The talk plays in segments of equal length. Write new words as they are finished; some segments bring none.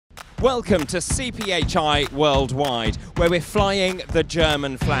Welcome to CPhI Worldwide, where we're flying the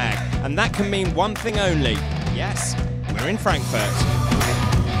German flag. And that can mean one thing only. Yes, we're in Frankfurt.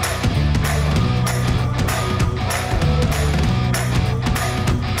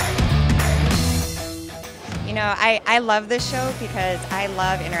 You know, I love this show because I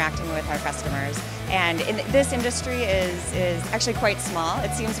love interacting with our customers. And this industry is actually quite small.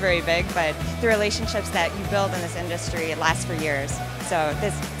 It seems very big, but the relationships that you build in this industry last for years. So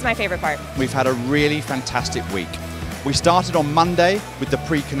it's my favorite part. We've had a really fantastic week. We started on Monday with the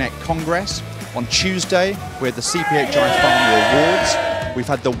Pre-Connect Congress. On Tuesday, we had the CPhI Farmer Awards. We've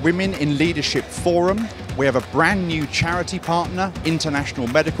had the Women in Leadership Forum. We have a brand new charity partner, International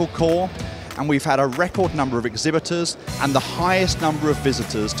Medical Corps. And we've had a record number of exhibitors and the highest number of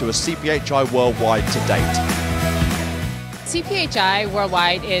visitors to a CPhI Worldwide to date. CPhI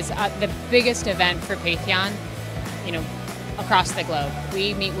Worldwide is the biggest event for Patheon, across the globe.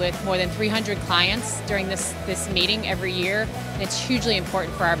 We meet with more than 300 clients during this meeting every year. And it's hugely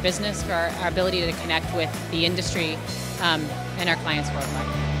important for our business, for our ability to connect with the industry and our clients worldwide.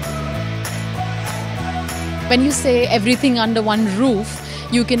 When you say everything under one roof,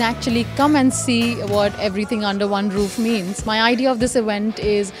 you can actually come and see what everything under one roof means. My idea of this event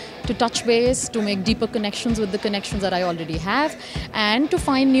is to touch base, to make deeper connections with the connections that I already have, and to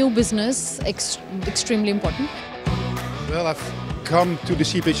find new business, extremely important. Well, I've come to the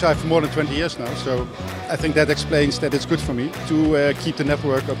CPhI for more than 20 years now, so I think that explains that it's good for me to keep the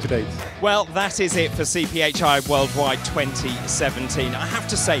network up to date. Well, that is it for CPhI Worldwide 2017. I have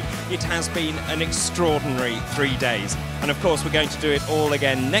to say, it has been an extraordinary 3 days. And of course, we're going to do it all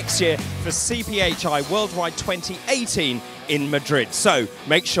again next year for CPhI Worldwide 2018 in Madrid. So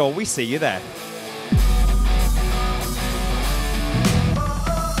make sure we see you there.